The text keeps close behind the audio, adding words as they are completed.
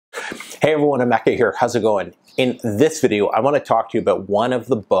Hey everyone, Emeka here. How's it going? In this video, I want to talk to you about one of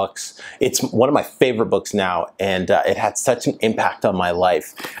the books. It's one of my favorite books now, and it had such an impact on my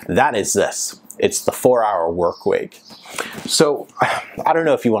life. That is this. It's The 4-Hour Workweek. So, I don't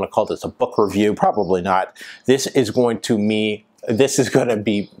know if you want to call this a book review. Probably not. This is going to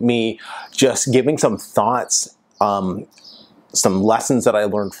be me just giving some thoughts, some lessons that I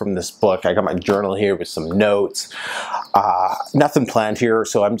learned from this book. I got my journal here with some notes. Nothing planned here,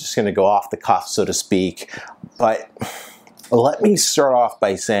 so I'm just going to go off the cuff, so to speak. But let me start off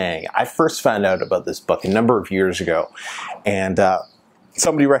by saying I first found out about this book a number of years ago, and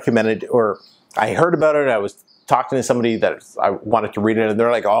somebody recommended, or I heard about it. I was talking to somebody that I wanted to read it, and they're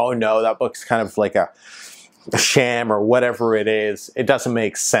like, "Oh no, that book's kind of like a sham or whatever it is. It doesn't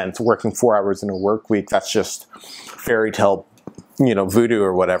make sense. Working 4 hours in a work week, that's just fairy tale, voodoo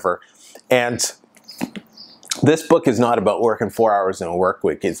or whatever." And this book is not about working 4 hours in a work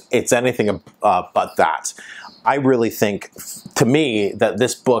week. It's anything but that. I really think, to me, that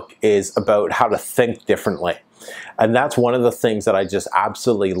this book is about how to think differently. And that's one of the things that I just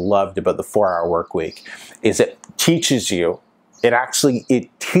absolutely loved about the 4-Hour Work Week, is it teaches you, it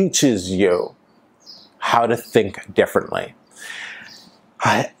teaches you how to think differently.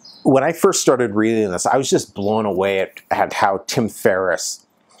 When I first started reading this, I was just blown away at how Tim Ferriss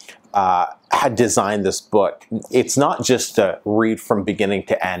had designed this book. It's not just to read from beginning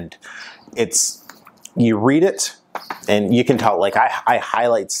to end. You read it and you can tell, like I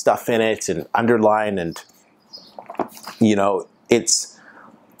highlight stuff in it and underline, and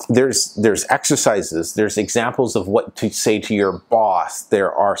there's exercises, there's examples of what to say to your boss,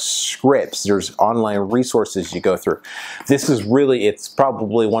 there are scripts, there's online resources you go through. It's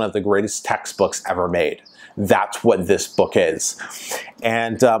probably one of the greatest textbooks ever made. That's what this book is.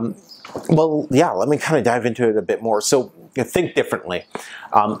 And well, yeah, let me kind of dive into it a bit more. So, think differently.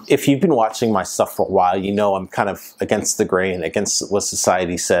 If you've been watching my stuff for a while, you know I'm kind of against the grain, against what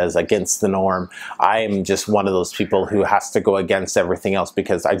society says, against the norm. I am just one of those people who has to go against everything else,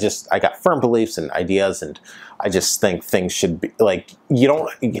 because I got firm beliefs and ideas, and I just think things should be like, you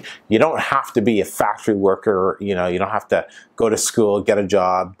don't have to be a factory worker, you don't have to go to school, get a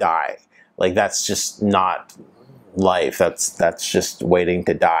job, die. Like, that's just not life. That's just waiting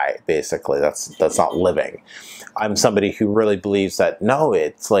to die, basically. That's not living. I'm somebody who really believes that, no,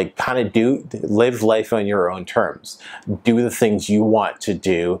 it's like kind of live life on your own terms. Do the things you want to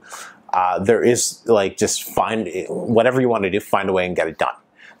do. There is, like, just find whatever you want to do, find a way and get it done.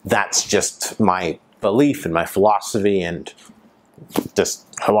 That's just my belief and my philosophy and just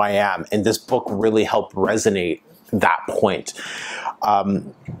who I am. And this book really helped resonate that point.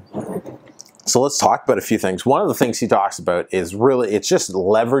 So let's talk about a few things. One of the things he talks about is it's just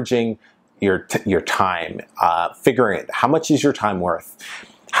leveraging your time, figuring out how much is your time worth.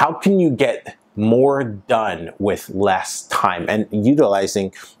 How can you get more done with less time? And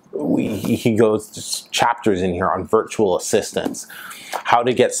utilizing, he goes chapters in here on virtual assistants. How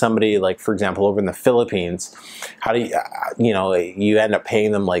to get somebody, like, for example, over in the Philippines, how do you end up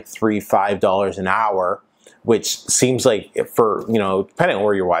paying them like $3-5 an hour, which seems like, for, depending on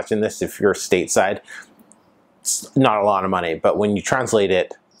where you're watching this, if you're stateside, it's not a lot of money. But when you translate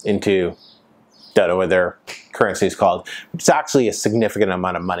it into, don't know what their currency is called, it's actually a significant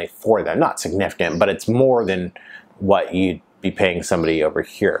amount of money for them. Not significant, but it's more than what you'd be paying somebody over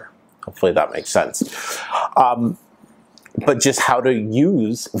here. Hopefully that makes sense. But just how to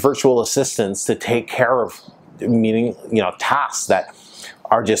use virtual assistants to take care of, tasks that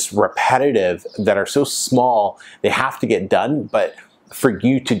are just repetitive, that are so small, they have to get done, but for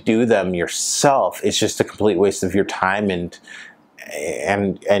you to do them yourself, it's just a complete waste of your time and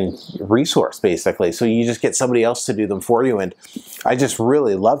resource, basically. So you just get somebody else to do them for you. And I just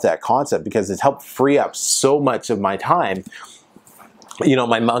really love that concept, because it's helped free up so much of my time.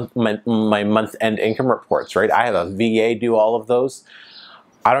 My month-end income reports, right? I have a VA do all of those.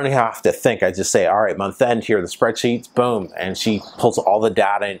 I don't even have to think. I just say, all right, month end, here are the spreadsheets, boom. And she pulls all the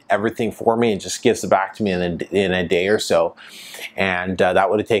data and everything for me and just gives it back to me in a day or so. And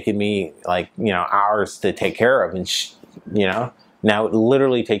that would have taken me hours to take care of. And now it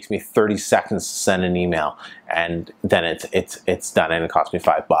literally takes me 30 seconds to send an email, and then it's done, and it costs me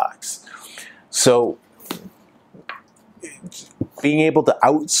 $5. So being able to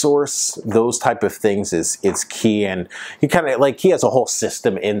outsource those type of things is key. And he he has a whole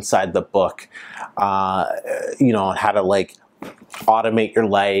system inside the book, on how to automate your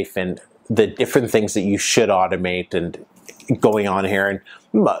life and the different things that you should automate and going on here. And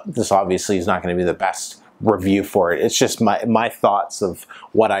this obviously is not going to be the best review for it. It's just my thoughts of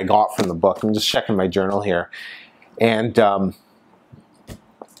what I got from the book. I'm just checking my journal here. And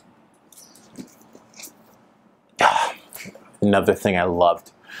another thing I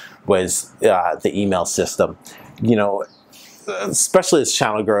loved was the email system. You know, especially as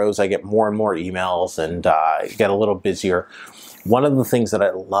channel grows, I get more and more emails and get a little busier. One of the things that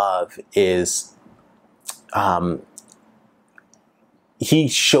I love is he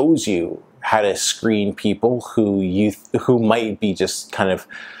shows you how to screen people who might be just kind of,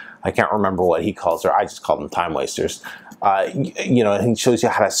 I can't remember what he calls her. I just call them time wasters. You know, and he shows you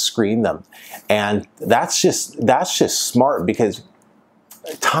how to screen them, and that's just smart, because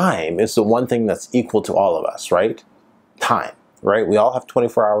time is the one thing that's equal to all of us, right? Time, right? We all have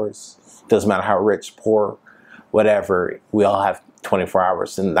 24 hours. Doesn't matter how rich, poor, whatever. We all have 24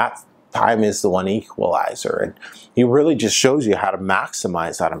 hours, and that time is the one equalizer. And he really just shows you how to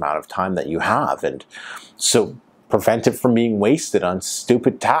maximize that amount of time that you have, and so prevent it from being wasted on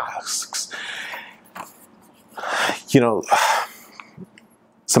stupid tasks. You know,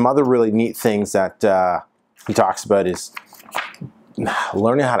 some other really neat things that he talks about is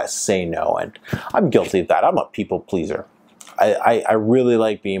learning how to say no. And I'm guilty of that. I'm a people pleaser. I really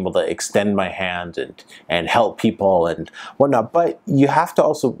like being able to extend my hand and help people and whatnot. But you have to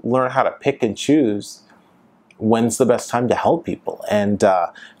also learn how to pick and choose when's the best time to help people. And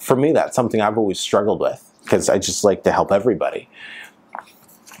for me, that's something I've always struggled with, because I just like to help everybody.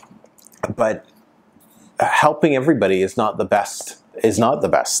 But helping everybody is not the best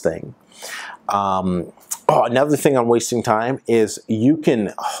thing. Another thing on wasting time is you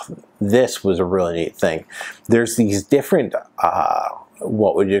can, this was a really neat thing. There's these different,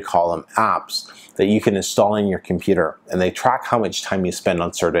 what would you call them, apps that you can install in your computer, and they track how much time you spend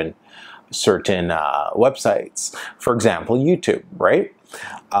on certain websites. For example, YouTube, right?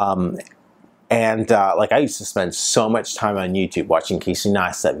 Like I used to spend so much time on YouTube watching Casey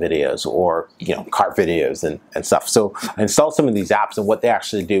Neistat videos, or, you know, car videos and stuff. So I installed some of these apps, and what they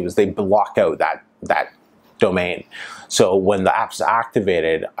actually do is they block out that domain. So when the app's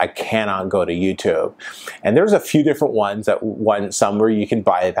activated, I cannot go to YouTube. And there's a few different ones some where you can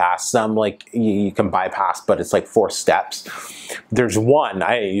bypass, some like you can bypass, but it's like 4 steps. There's one,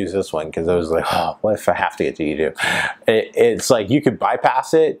 I didn't use this one because I was like, oh, what if I have to get to YouTube? It's like you could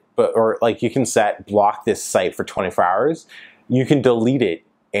bypass it, or like you can block this site for 24 hours. You can delete it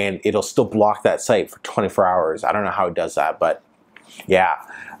and it'll still block that site for 24 hours. I don't know how it does that, but yeah.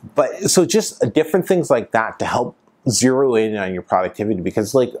 But so just different things like that to help zero in on your productivity,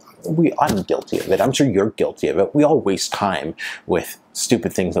 because like I'm guilty of it. I'm sure you're guilty of it. We all waste time with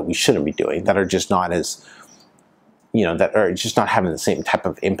stupid things that we shouldn't be doing, that are just not as, you know, that are just not having the same type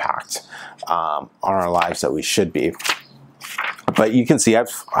of impact on our lives that we should be. But you can see I've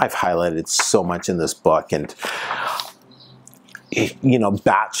highlighted so much in this book, and you know,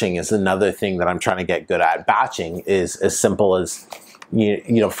 batching is another thing that I'm trying to get good at. Batching is as simple as, you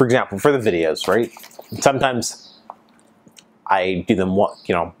know, for example, for the videos, right? Sometimes I do them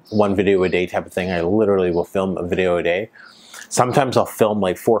one video a day type of thing. I literally will film a video a day. Sometimes I'll film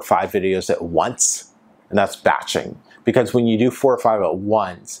like 4 or 5 videos at once, and that's batching. Because when you do 4 or 5 at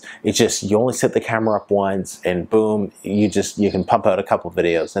once, it's just, you only set the camera up once, and boom, you can pump out a couple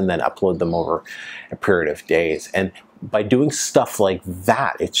videos and then upload them over a period of days. And by doing stuff like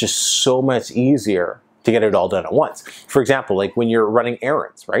that, it's just so much easier to get it all done at once. For example, like when you're running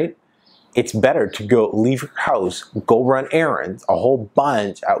errands, right? It's better to leave your house, go run errands, a whole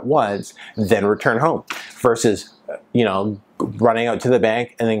bunch at once, then return home, versus, you know, running out to the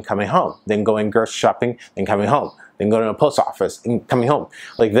bank and then coming home, then going grocery shopping, then coming home, then going to a post office and coming home.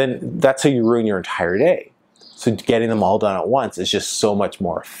 Like, then that's how you ruin your entire day. So getting them all done at once is just so much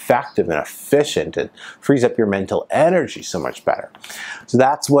more effective and efficient, and frees up your mental energy so much better. So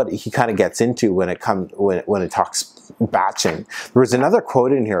that's what he kind of gets into when it talks batching. There was another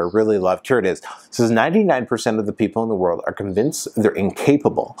quote in here I really loved. Here it is. It says 99% of the people in the world are convinced they're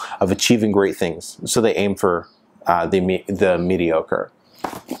incapable of achieving great things, so they aim for the mediocre.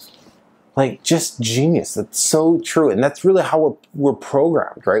 Like, just genius. That's so true, and that's really how we're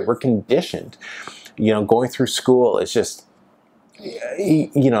programmed, right? We're conditioned. You know, going through school, it's just,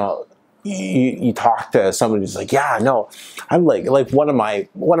 you know, you talk to somebody who's like, yeah, no, I'm like one of my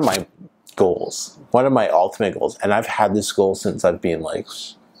goals, one of my ultimate goals, and I've had this goal since I've been like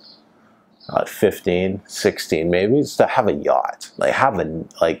 15, 16 maybe, is to have a yacht. Like, have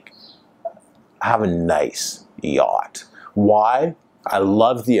a nice yacht. Why? I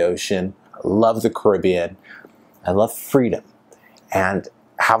love the ocean, I love the Caribbean, I love freedom. And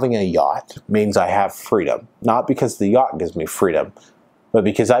having a yacht means I have freedom. Not because the yacht gives me freedom, but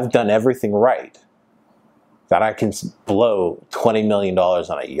because I've done everything right, that I can blow $20 million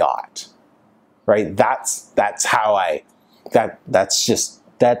on a yacht, right? That's how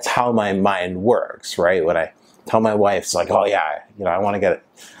my mind works, right? When tell my wife, it's like, oh yeah, I want to get it.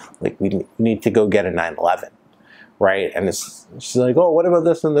 Like, we need to go get a 911, right? And she's like, oh, what about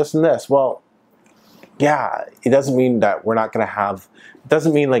this and this and this? Well, yeah, it doesn't mean that we're not going to have, it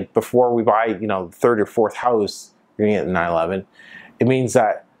doesn't mean like before we buy, the third or fourth house, you're going to get the 911. It means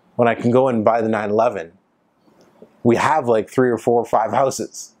that when I can go and buy the 911, we have like 3 or 4 or 5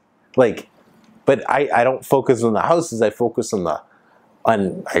 houses. Like, but I don't focus on the houses. I focus on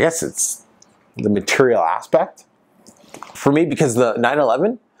I guess it's the material aspect for me, because the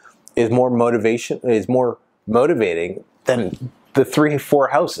 911 is more motivating than the 3 or 4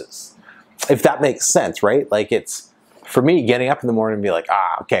 houses, if that makes sense, right? Like, it's for me, getting up in the morning and be like,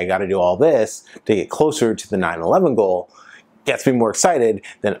 okay, I got to do all this to get closer to the 911 goal, gets me more excited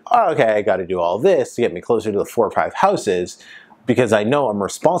than, okay, I got to do all this to get me closer to the 4 or 5 houses, because I know I'm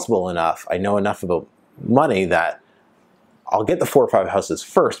responsible enough, I know enough about money that I'll get the 4 or 5 houses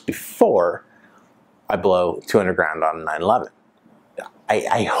first before I blow 200 grand on a 911.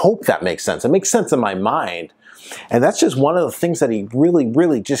 I hope that makes sense. It makes sense in my mind. And that's just one of the things that he really,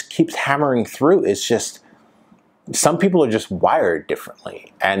 really just keeps hammering through, is just some people are just wired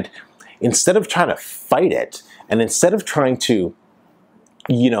differently. And instead of trying to fight it, and instead of trying to,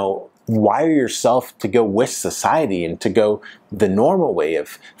 wire yourself to go with society and to go the normal way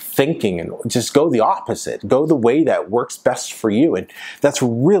of thinking, and just go the opposite, go the way that works best for you. And that's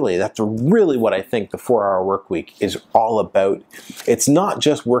really what I think the 4-hour work week is all about. It's not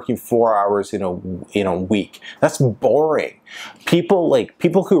just working 4 hours in a week. That's boring.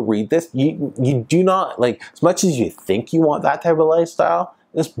 People who read this, you do not, like, as much as you think you want that type of lifestyle,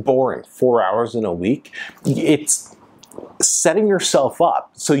 it's boring. 4 hours in a week. It's setting yourself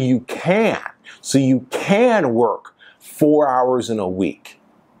up so you can work 4 hours in a week,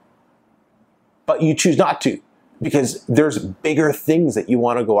 but you choose not to, because there's bigger things that you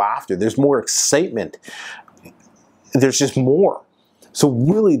want to go after. There's more excitement. There's just more. So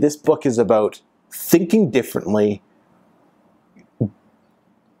really, this book is about thinking differently,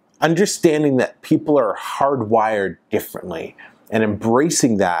 understanding that people are hardwired differently, and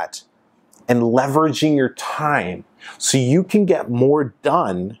embracing that, and leveraging your time so you can get more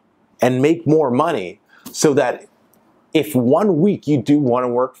done and make more money, so that if 1 week you do want to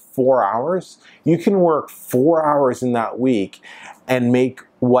work 4 hours, you can work 4 hours in that week and make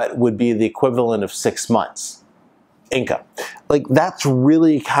what would be the equivalent of 6 months income. Like, that's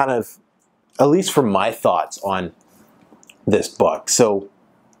really kind of, at least from my thoughts on this book. So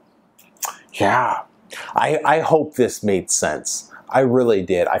yeah, I hope this made sense. I really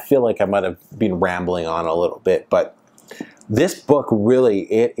did. I feel like I might have been rambling on a little bit, but this book really,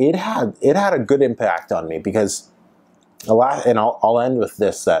 it had a good impact on me, because a lot, and I'll end with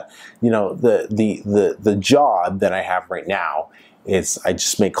this, that, the job that I have right now is I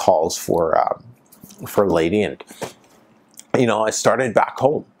just make calls for a lady, and I started back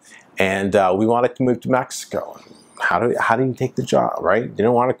home, and we wanted to move to Mexico. How do you take the job, right?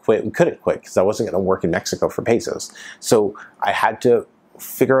 Didn't want to quit. We couldn't quit because I wasn't going to work in Mexico for pesos. So I had to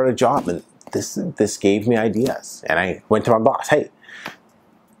figure out a job, and this gave me ideas. And I went to my boss, hey,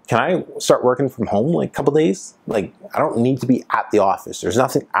 can I start working from home like a couple days? Like, I don't need to be at the office. There's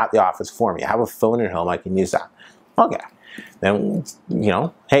nothing at the office for me. I have a phone at home. I can use that. Okay. Then,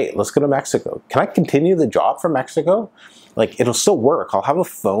 hey, let's go to Mexico. Can I continue the job from Mexico? Like, it'll still work. I'll have a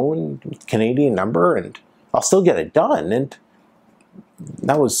phone, Canadian number, and I'll still get it done. And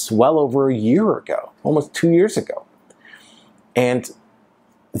that was well over a year ago, almost 2 years ago. And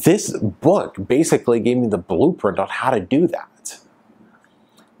this book basically gave me the blueprint on how to do that.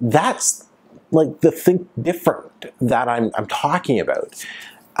 That's like the think different that I'm talking about.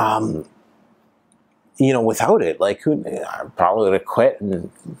 Without it, like, I'm probably going to quit and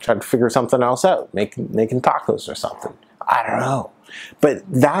try to figure something else out, making tacos or something. I don't know. But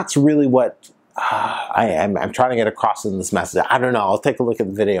that's really what I'm trying to get across in this message. I don't know. I'll take a look at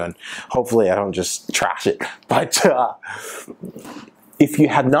the video, and hopefully I don't just trash it. But if you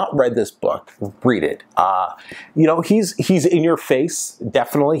have not read this book, read it. He's in your face.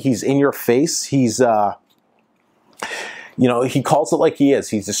 Definitely, he's in your face. He's he calls it like he is.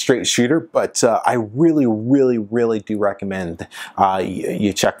 He's a straight shooter, but I really, really, really do recommend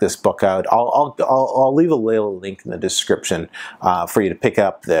you check this book out. I'll leave a little link in the description for you to pick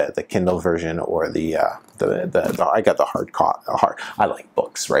up the Kindle version, or I got the hard copy. I like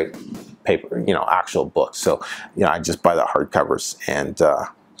books, right? Paper, actual books. So I just buy the hardcovers. And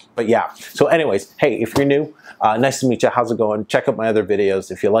but yeah. So anyways, hey, if you're new, nice to meet you. How's it going? Check out my other videos.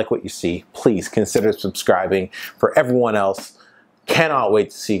 If you like what you see, please consider subscribing. For everyone else, cannot wait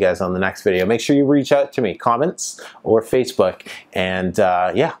to see you guys on the next video. Make sure you reach out to me, comments or Facebook. And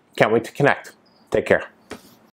yeah, can't wait to connect. Take care.